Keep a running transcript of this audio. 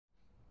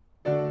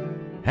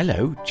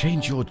Hello,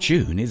 Change Your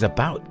Tune is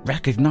about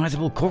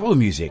recognisable choral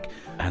music,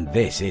 and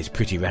this is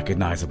pretty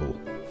recognisable.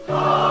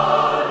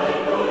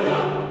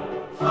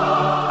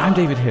 I'm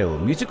David Hill,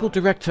 musical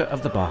director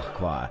of the Bach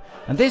Choir,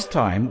 and this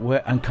time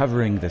we're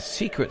uncovering the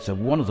secrets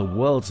of one of the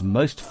world's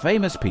most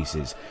famous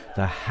pieces,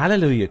 the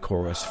Hallelujah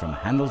Chorus from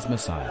Handel's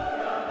Messiah.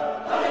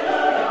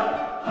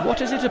 What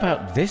is it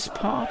about this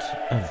part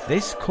of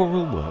this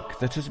choral work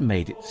that has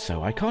made it so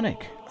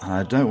iconic?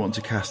 I don't want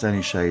to cast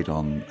any shade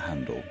on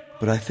Handel,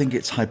 but I think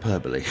it's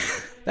hyperbole.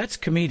 That's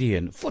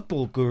comedian,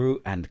 football guru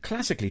and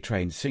classically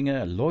trained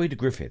singer Lloyd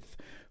Griffith,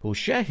 who'll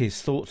share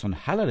his thoughts on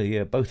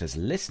Hallelujah both as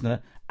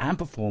listener and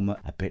performer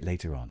a bit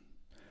later on.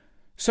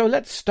 So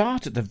let's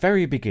start at the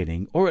very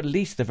beginning, or at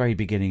least the very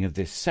beginning of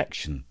this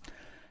section.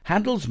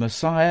 Handel's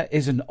Messiah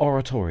is an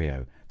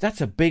oratorio. That's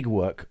a big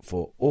work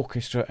for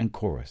orchestra and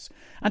chorus,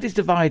 and is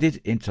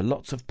divided into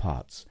lots of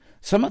parts.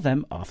 Some of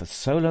them are for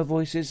solo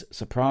voices,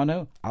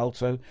 soprano,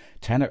 alto,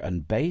 tenor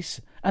and bass,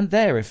 and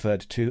they're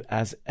referred to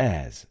as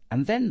airs.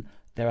 And then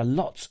there are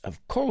lots of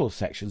choral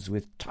sections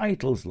with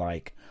titles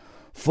like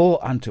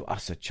For unto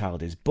us a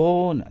child is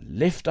born, and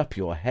Lift up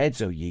your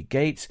heads, O ye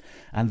gates,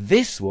 and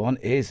this one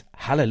is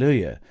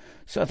Hallelujah.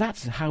 So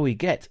that's how we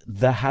get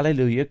the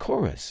Hallelujah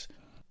chorus.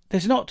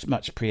 There's not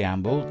much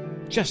preamble,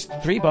 just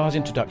 3 bars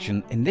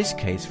introduction, in this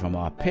case from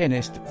our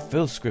pianist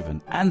Phil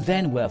Scriven, and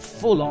then we're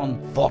full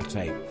on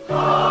forte.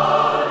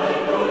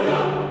 Hallelujah,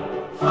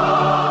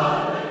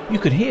 hallelujah. You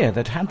can hear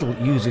that Handel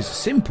uses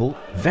simple,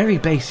 very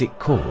basic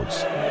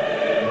chords.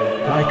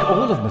 Like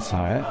all of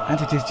Messiah,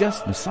 and it is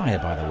just Messiah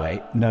by the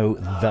way, no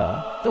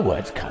the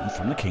words come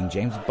from the King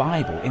James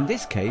Bible, in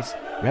this case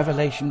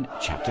Revelation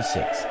chapter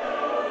 6.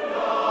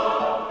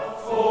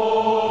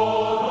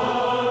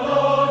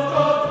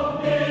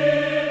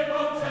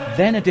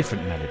 Then a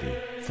different melody,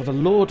 for the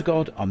Lord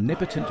God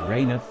omnipotent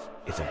reigneth,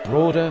 is a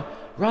broader,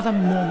 rather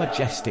more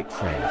majestic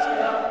phrase.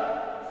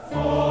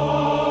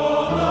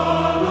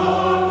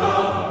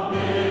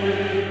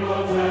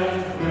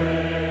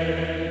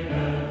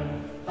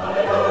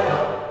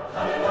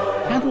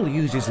 Handel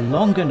uses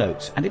longer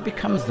notes and it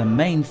becomes the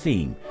main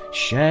theme,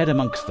 shared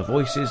amongst the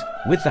voices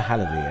with the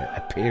Hallelujah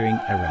appearing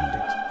around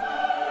it.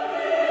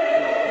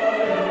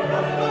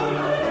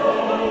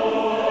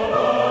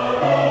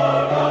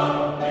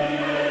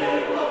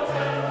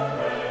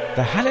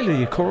 The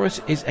Hallelujah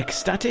chorus is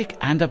ecstatic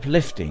and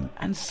uplifting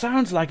and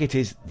sounds like it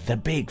is the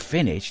big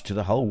finish to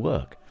the whole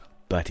work,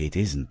 but it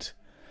isn't.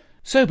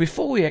 So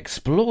before we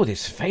explore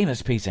this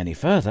famous piece any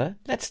further,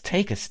 let's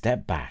take a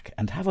step back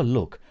and have a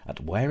look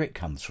at where it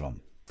comes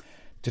from.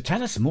 To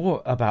tell us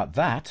more about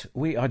that,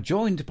 we are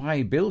joined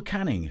by Bill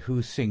Canning,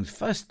 who sings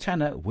first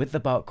tenor with the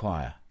Bach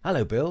Choir.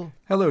 Hello, Bill.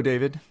 Hello,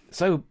 David.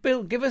 So,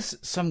 Bill, give us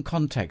some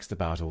context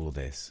about all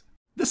this.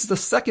 This is the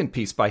second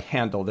piece by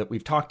Handel that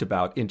we've talked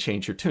about in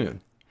Change Your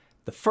Tune.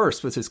 The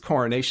first was his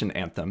coronation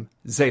anthem,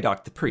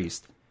 Zadok the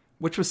Priest,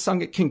 which was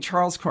sung at King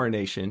Charles'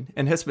 coronation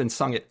and has been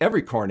sung at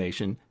every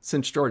coronation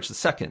since George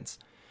II's.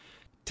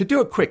 To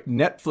do a quick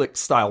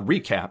Netflix-style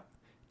recap,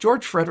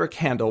 George Frederick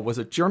Handel was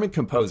a German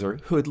composer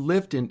who had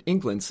lived in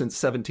England since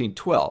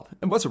 1712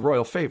 and was a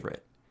royal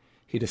favorite.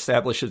 He'd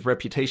established his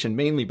reputation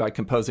mainly by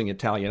composing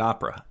Italian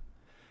opera.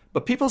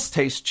 But people's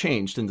taste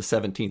changed in the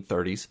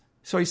 1730s,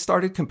 so he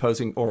started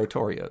composing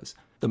oratorios.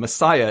 The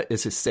Messiah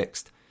is his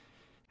 6th.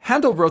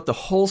 Handel wrote the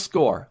whole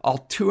score,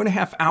 all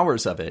 2.5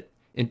 hours of it,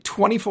 in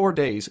 24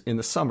 days in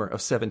the summer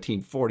of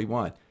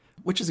 1741,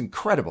 which is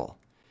incredible.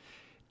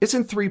 It's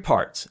in 3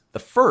 parts. The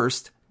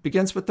first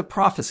begins with the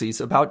prophecies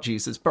about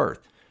Jesus'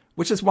 birth,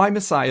 which is why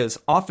Messiah is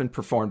often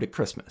performed at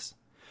Christmas.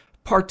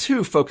 Part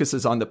 2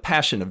 focuses on the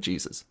passion of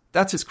Jesus.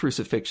 That's his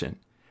crucifixion.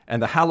 And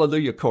the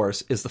Hallelujah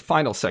chorus is the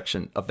final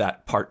section of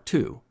that part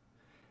 2.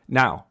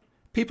 Now,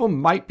 people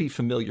might be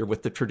familiar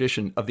with the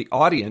tradition of the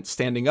audience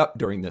standing up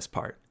during this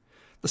part.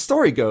 The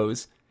story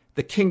goes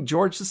that King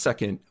George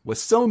II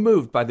was so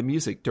moved by the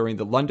music during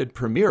the London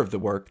premiere of the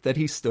work that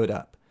he stood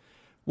up.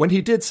 When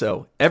he did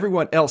so,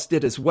 everyone else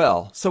did as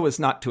well, so as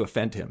not to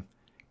offend him.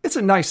 It's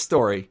a nice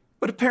story,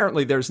 but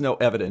apparently there's no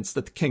evidence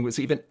that the king was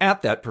even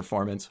at that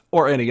performance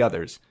or any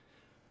others.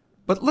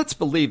 But let's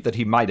believe that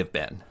he might have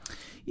been.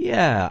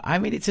 Yeah, I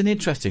mean, it's an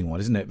interesting one,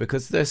 isn't it?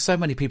 Because there's so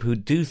many people who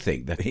do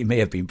think that he may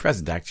have been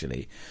present,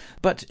 actually.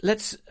 But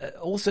let's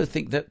also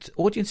think that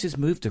audiences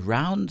moved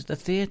around the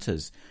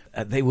theatres.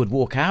 They would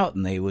walk out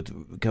and they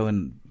would go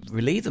and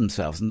relieve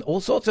themselves and all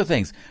sorts of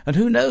things. And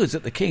who knows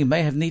that the king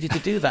may have needed to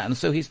do that, and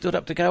so he stood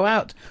up to go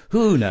out.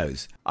 Who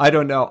knows? I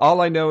don't know.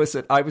 All I know is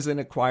that I was in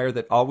a choir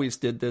that always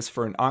did this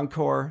for an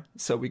encore,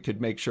 so we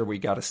could make sure we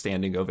got a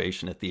standing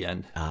ovation at the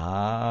end.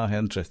 Ah,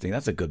 interesting.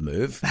 That's a good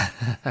move.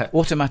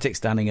 Automatic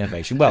standing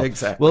ovation. Well,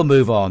 exactly. We'll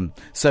move on.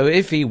 So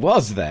if he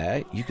was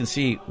there, you can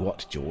see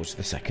what George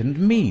II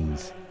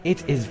means.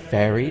 It is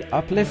very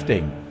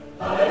uplifting.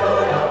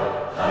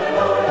 Hallelujah,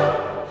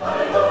 hallelujah,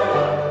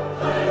 hallelujah,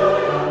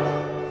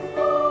 hallelujah.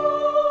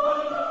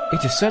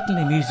 It is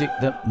certainly music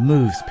that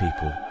moves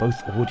people,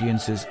 both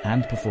audiences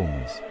and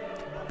performers.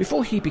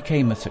 Before he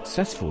became a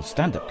successful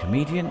stand-up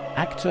comedian,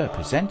 actor,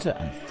 presenter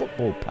and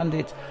football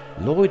pundit,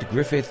 Lloyd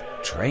Griffith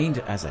trained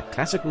as a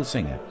classical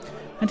singer,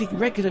 and he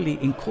regularly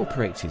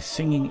incorporates his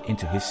singing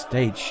into his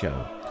stage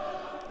show.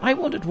 I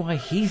wondered why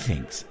he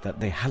thinks that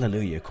the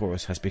Hallelujah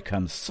chorus has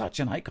become such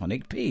an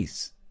iconic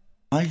piece.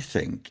 I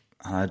think,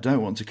 and I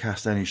don't want to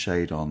cast any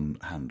shade on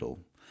Handel,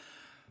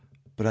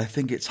 but I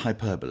think it's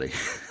hyperbole.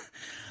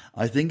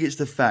 I think it's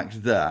the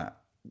fact that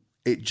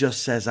it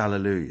just says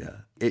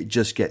Hallelujah. It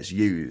just gets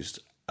used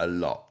a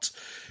lot.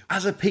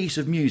 As a piece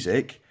of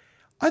music,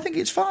 I think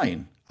it's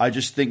fine. I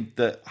just think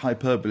that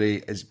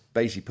hyperbole has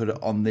basically put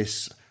it on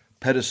this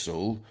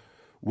pedestal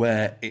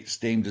where it's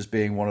deemed as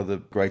being one of the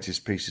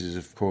greatest pieces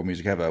of choral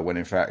music ever, when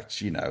in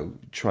fact,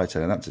 try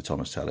telling that to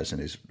Thomas Tallis in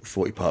his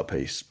 40-part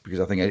piece, because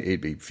I think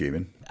he'd be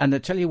fuming. And I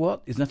tell you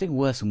what, there's nothing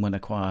worse than when a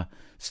choir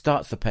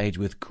starts the page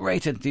with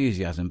great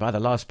enthusiasm. By the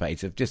last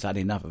page, they've just had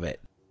enough of it.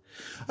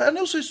 And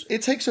also,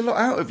 it takes a lot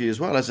out of you as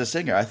well as a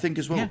singer, I think,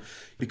 as well. Yeah.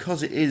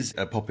 Because it is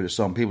a popular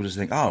song, people just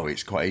think, oh,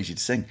 it's quite easy to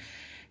sing.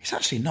 It's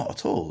actually not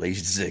at all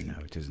easy to sing.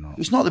 No, it is not.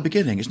 It's not the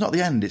beginning, it's not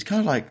the end. It's kind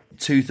of like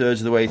 2/3 of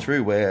the way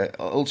through, where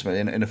ultimately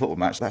in a football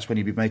match, that's when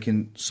you'd be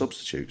making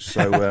substitutes.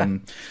 So,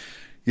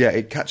 yeah,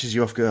 it catches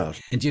you off guard.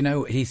 And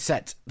he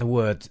set the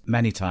word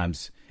many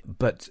times,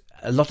 but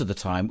a lot of the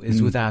time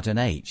is without an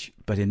H.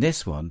 But in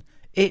this one,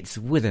 it's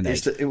with an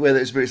H.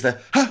 It's there,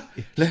 ha,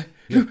 le,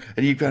 lu,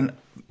 and you've gone,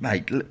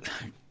 mate,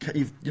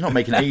 you're not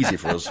making it easy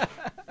for us.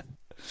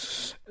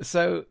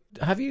 So,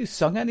 have you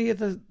sung any of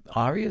the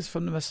arias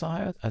from the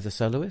Messiah as a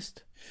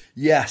soloist?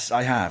 Yes,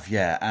 I have,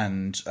 yeah.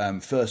 And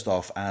first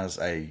off, as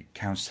a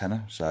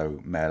countertenor, so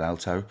male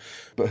alto,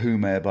 but Who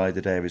May Abide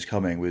the Day of His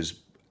Coming was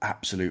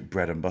absolute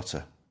bread and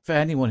butter. For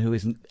anyone who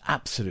isn't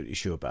absolutely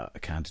sure about a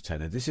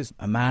countertenor, this is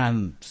a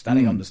man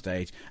standing on the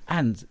stage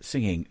and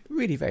singing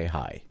really very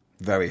high.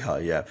 Very high,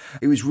 yeah.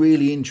 It was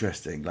really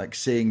interesting, like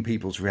seeing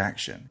people's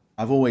reaction.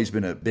 I've always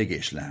been a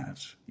biggish lad.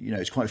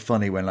 It's quite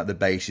funny when the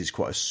bass is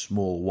quite a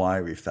small,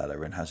 wiry fella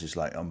and has this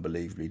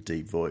unbelievably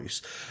deep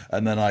voice.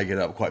 And then I get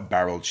up quite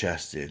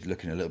barrel-chested,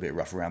 looking a little bit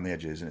rough around the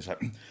edges, and it's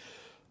like,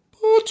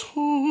 but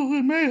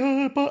I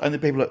may abide. And the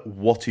people are like,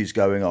 what is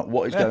going on?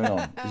 What is going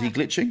on? Is he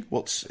glitching?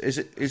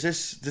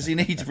 Does he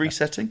need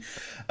resetting?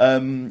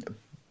 And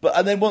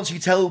then once you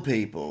tell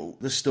people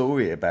the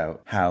story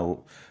about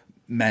how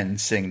men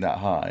sing that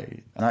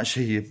high. And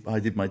actually, I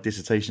did my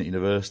dissertation at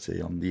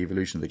university on the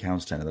evolution of the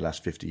countertenor in the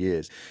last 50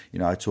 years.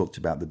 I talked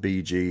about the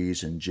Bee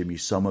Gees and Jimmy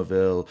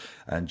Somerville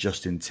and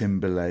Justin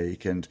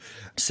Timberlake, and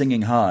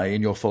singing high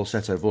in your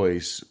falsetto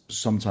voice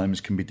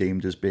sometimes can be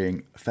deemed as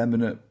being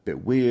effeminate, a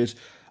bit weird.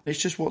 It's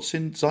just what's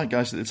in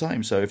zeitgeist at the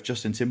time. So if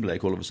Justin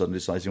Timberlake all of a sudden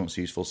decides he wants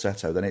to use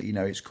falsetto, then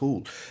it's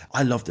cool.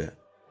 I loved it.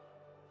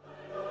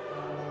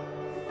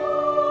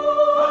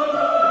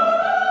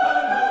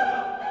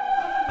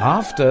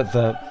 After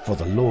the "For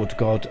the Lord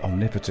God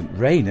Omnipotent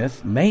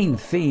reigneth" main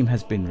theme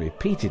has been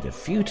repeated a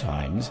few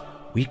times,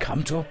 we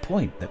come to a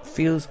point that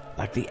feels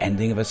like the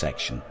ending of a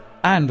section.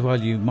 And while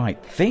you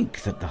might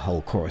think that the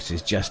whole chorus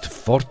is just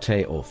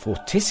forte or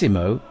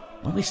fortissimo,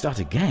 when we start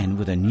again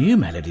with a new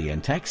melody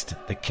and text,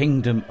 "The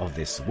kingdom of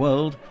this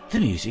world," the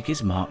music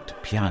is marked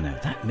piano.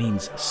 That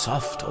means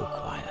soft or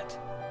quiet.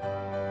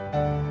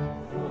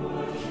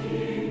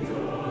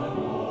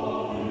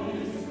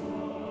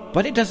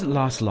 But it doesn't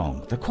last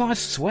long. The choir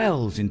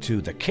swells into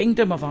 "The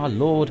kingdom of our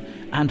Lord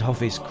and of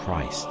his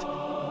Christ."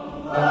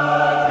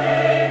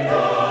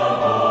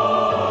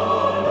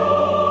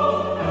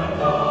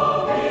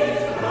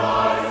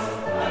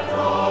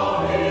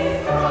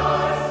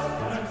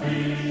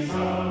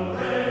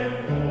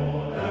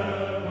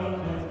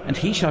 And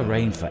he shall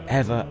reign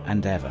forever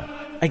and ever.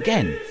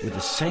 Again, with the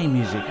same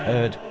music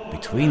heard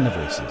between the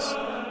voices.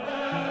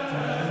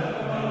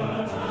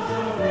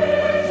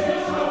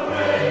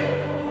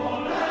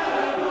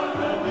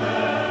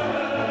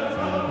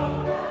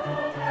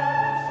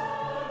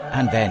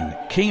 And then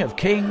King of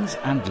Kings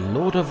and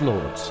Lord of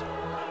Lords.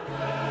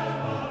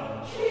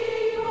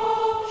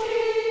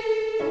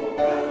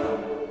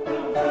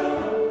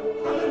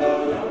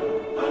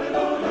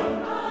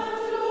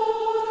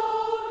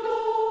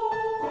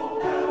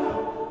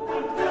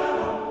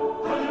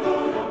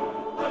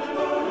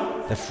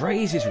 The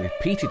phrase is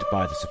repeated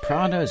by the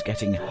sopranos,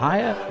 getting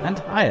higher and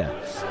higher,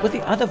 with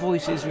the other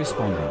voices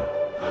responding.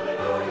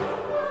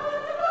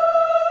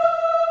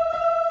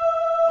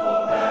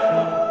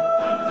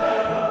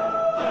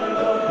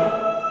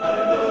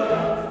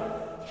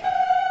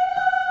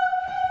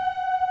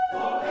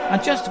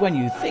 And just when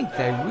you think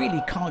they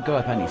really can't go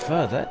up any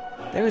further,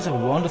 there is a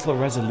wonderful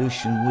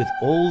resolution with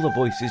all the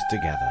voices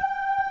together.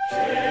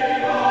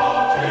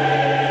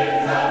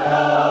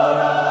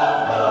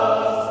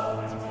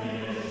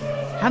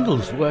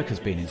 Handel's work has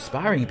been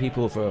inspiring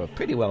people for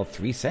pretty well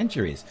 3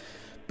 centuries,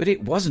 but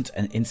it wasn't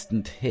an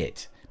instant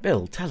hit.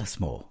 Bill, tell us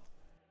more.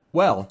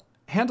 Well,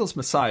 Handel's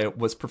Messiah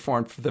was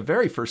performed for the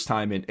very first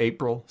time in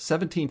April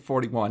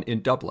 1741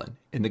 in Dublin,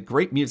 in the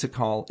Great Music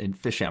Hall in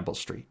Fishamble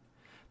Street.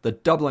 The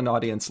Dublin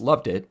audience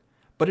loved it,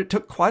 but it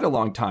took quite a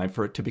long time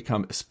for it to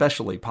become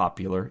especially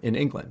popular in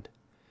England.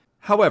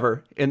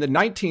 However, in the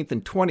 19th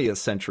and 20th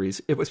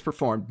centuries, it was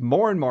performed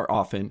more and more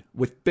often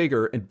with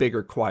bigger and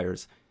bigger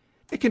choirs.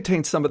 It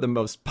contains some of the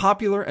most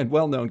popular and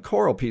well-known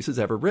choral pieces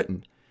ever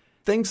written.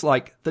 Things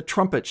like The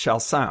Trumpet Shall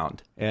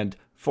Sound and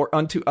For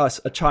Unto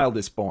Us a Child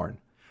is Born,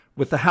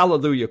 with the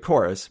Hallelujah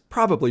Chorus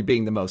probably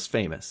being the most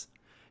famous.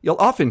 You'll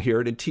often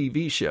hear it in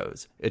TV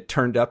shows. It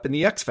turned up in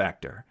The X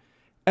Factor.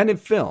 And in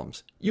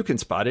films, you can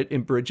spot it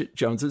in Bridget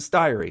Jones's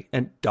Diary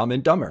and Dumb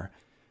and Dumber.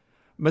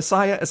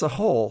 Messiah as a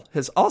whole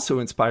has also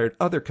inspired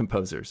other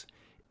composers.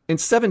 In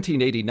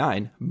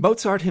 1789,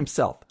 Mozart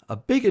himself, a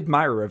big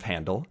admirer of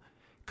Handel,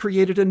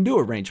 created a new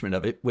arrangement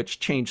of it which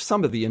changed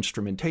some of the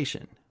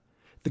instrumentation.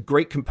 The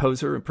great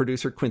composer and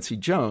producer Quincy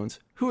Jones,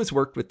 who has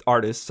worked with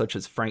artists such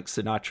as Frank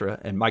Sinatra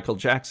and Michael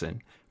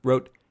Jackson,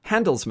 wrote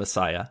Handel's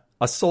Messiah,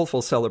 a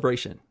soulful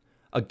celebration,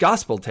 a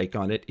gospel take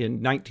on it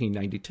in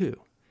 1992.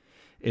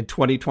 In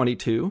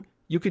 2022,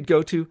 you could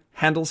go to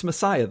Handel's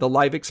Messiah, the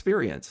live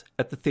experience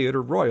at the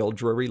Theatre Royal,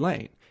 Drury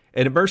Lane,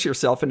 and immerse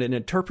yourself in an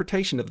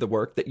interpretation of the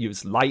work that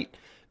used light,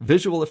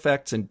 visual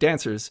effects, and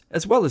dancers,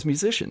 as well as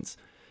musicians.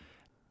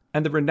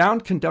 And the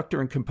renowned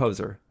conductor and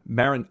composer,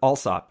 Marin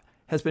Alsop,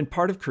 has been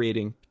part of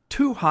creating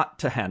Too Hot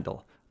to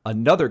Handle,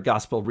 another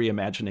gospel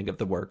reimagining of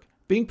the work,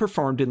 being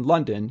performed in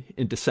London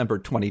in December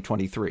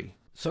 2023.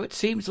 So it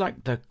seems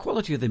like the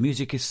quality of the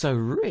music is so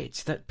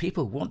rich that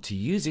people want to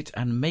use it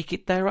and make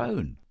it their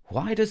own.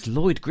 Why does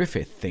Lloyd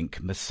Griffith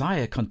think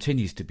Messiah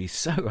continues to be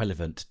so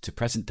relevant to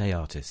present-day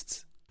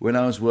artists? When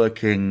I was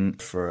working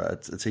for a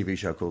TV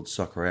show called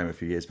Soccer AM a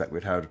few years back,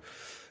 we'd had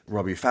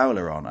Robbie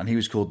Fowler on, and he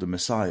was called the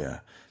Messiah.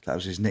 That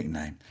was his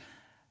nickname.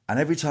 And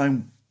every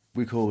time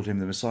we called him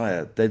the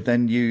Messiah, they'd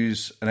then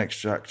use an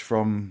extract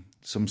from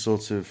some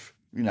sort of,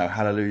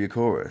 Hallelujah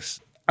chorus.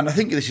 And I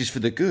think this is for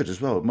the good as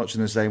well, much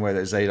in the same way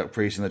that Zadok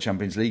Priest and the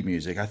Champions League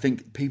music. I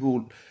think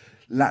people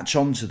latch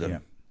onto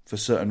them for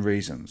certain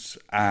reasons.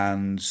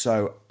 And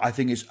so I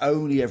think it's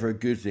only ever a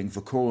good thing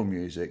for choral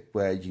music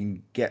where you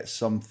can get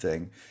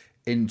something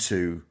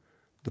into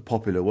the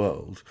popular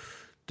world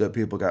that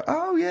people go,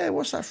 oh yeah,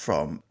 what's that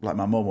from? Like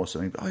my mum or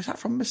something. Oh, is that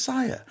from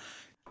Messiah?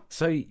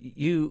 So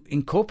you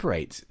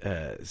incorporate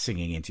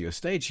singing into your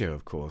stage show,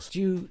 of course. Do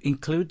you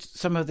include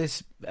some of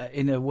this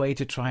in a way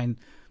to try and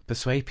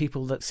persuade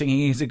people that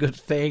singing is a good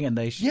thing and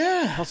they should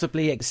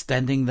possibly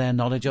extending their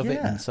knowledge of it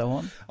and so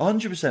on?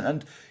 100%.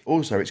 And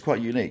also, it's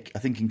quite unique. I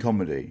think in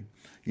comedy,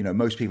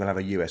 most people have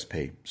a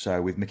USP.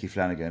 So with Mickey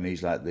Flanagan,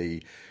 he's like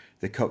the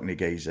Cockney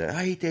geezer.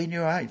 Hey, Dean, you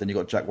all right? Then you've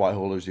got Jack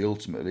Whitehall, who's the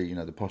ultimately,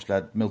 the posh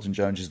lad. Milton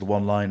Jones is the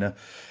one-liner.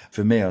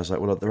 For me, I was like,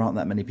 well, there aren't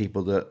that many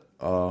people that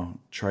are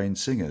trained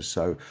singers,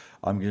 so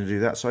I'm going to do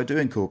that. So I do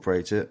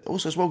incorporate it.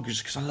 Also as well,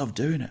 because I love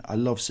doing it. I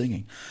love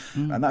singing.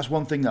 And that's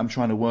one thing that I'm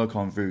trying to work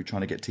on through trying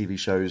to get TV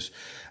shows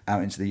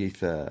out into the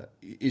ether,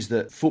 is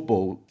that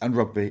football and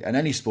rugby and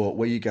any sport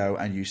where you go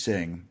and you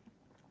sing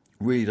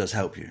really does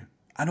help you.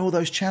 And all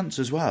those chants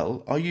as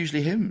well are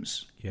usually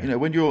hymns. Yeah.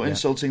 When you're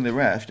insulting the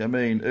ref,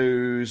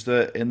 who's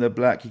in the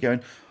black, you're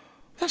going,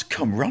 that's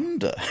Come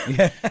Ronda.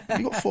 Yeah.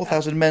 You've got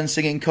 4,000 men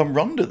singing Come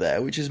Ronda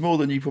there, which is more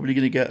than you're probably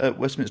going to get at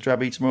Westminster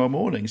Abbey tomorrow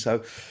morning.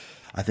 So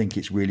I think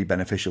it's really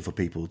beneficial for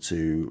people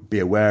to be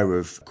aware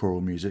of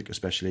choral music,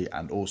 especially,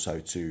 and also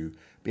to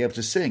be able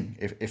to sing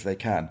if they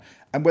can.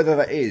 And whether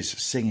that is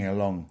singing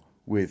along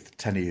with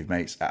 10 of your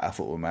mates at a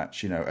football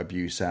match,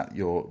 abuse at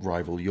your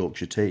rival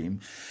Yorkshire team,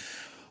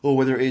 or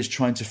whether it is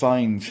trying to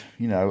find,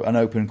 an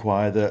open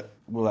choir that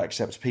will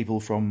accept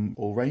people from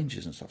all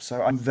ranges and stuff.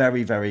 So I'm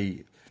very,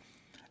 very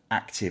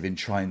active in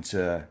trying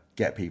to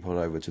get people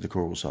over to the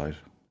choral side.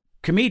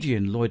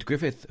 Comedian Lloyd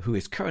Griffith, who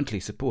is currently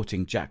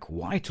supporting Jack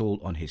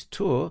Whitehall on his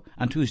tour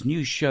and whose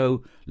new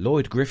show,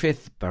 Lloyd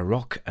Griffith,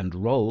 Baroque and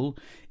Roll,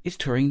 is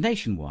touring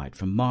nationwide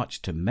from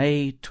March to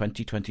May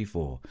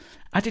 2024,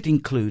 and it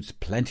includes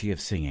plenty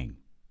of singing.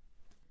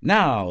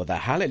 Now, the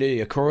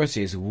Hallelujah Chorus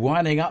is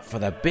winding up for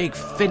the big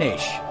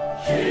finish.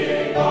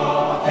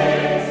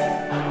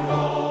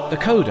 The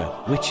coda,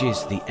 which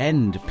is the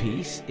end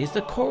piece, is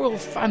the choral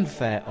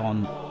fanfare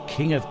on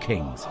King of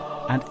Kings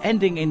and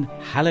ending in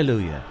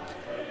Hallelujah.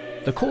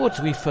 The chords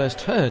we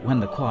first heard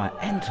when the choir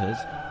enters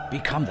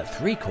become the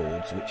 3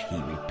 chords which he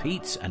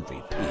repeats and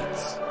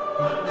repeats.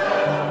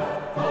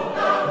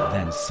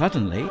 Then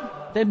suddenly,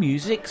 the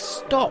music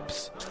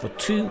stops for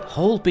 2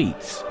 whole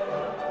beats.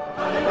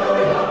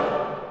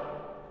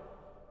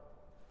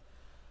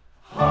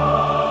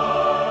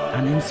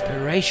 An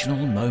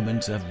inspirational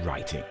moment of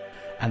writing.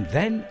 And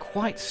then,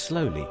 quite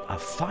slowly, a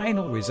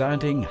final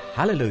resounding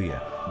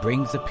hallelujah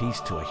brings the piece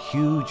to a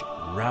huge,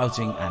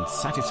 rousing and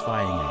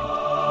satisfying end.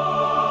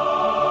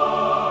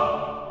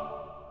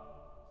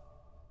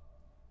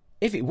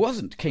 If it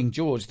wasn't King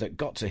George that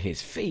got to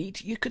his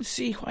feet, you can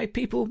see why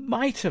people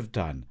might have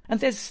done. And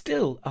there's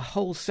still a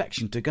whole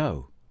section to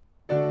go.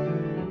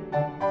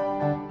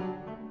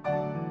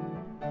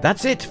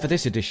 That's it for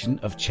this edition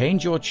of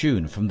Change Your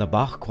Tune from the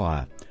Bach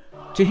Choir.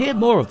 To hear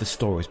more of the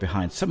stories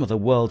behind some of the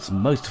world's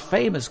most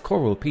famous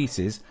choral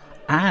pieces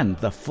and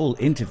the full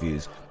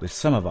interviews with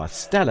some of our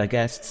stellar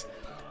guests,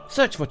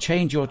 search for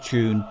Change Your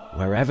Tune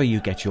wherever you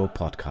get your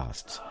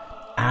podcasts.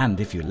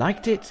 And if you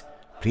liked it,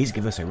 please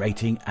give us a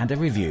rating and a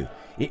review.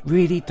 It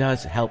really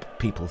does help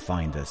people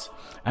find us.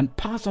 And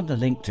pass on the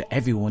link to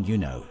everyone you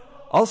know.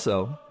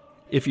 Also,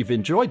 if you've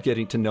enjoyed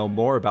getting to know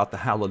more about the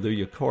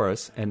Hallelujah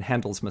Chorus and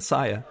Handel's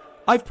Messiah,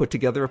 I've put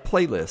together a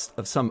playlist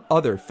of some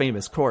other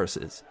famous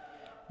choruses.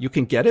 You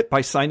can get it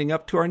by signing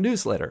up to our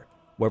newsletter,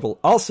 where we'll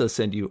also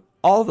send you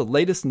all the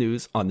latest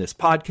news on this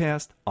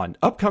podcast, on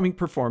upcoming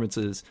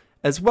performances,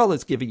 as well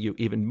as giving you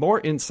even more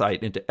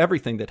insight into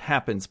everything that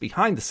happens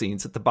behind the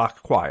scenes at the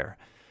Bach Choir.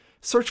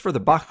 Search for the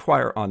Bach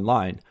Choir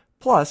online.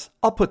 Plus,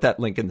 I'll put that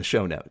link in the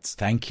show notes.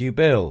 Thank you,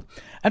 Bill.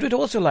 And we'd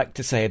also like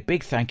to say a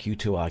big thank you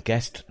to our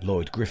guest,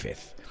 Lloyd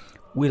Griffith.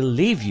 We'll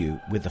leave you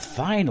with the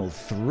final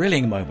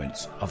thrilling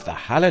moments of the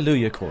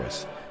Hallelujah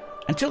Chorus.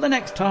 Until the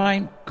next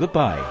time,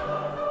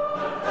 goodbye.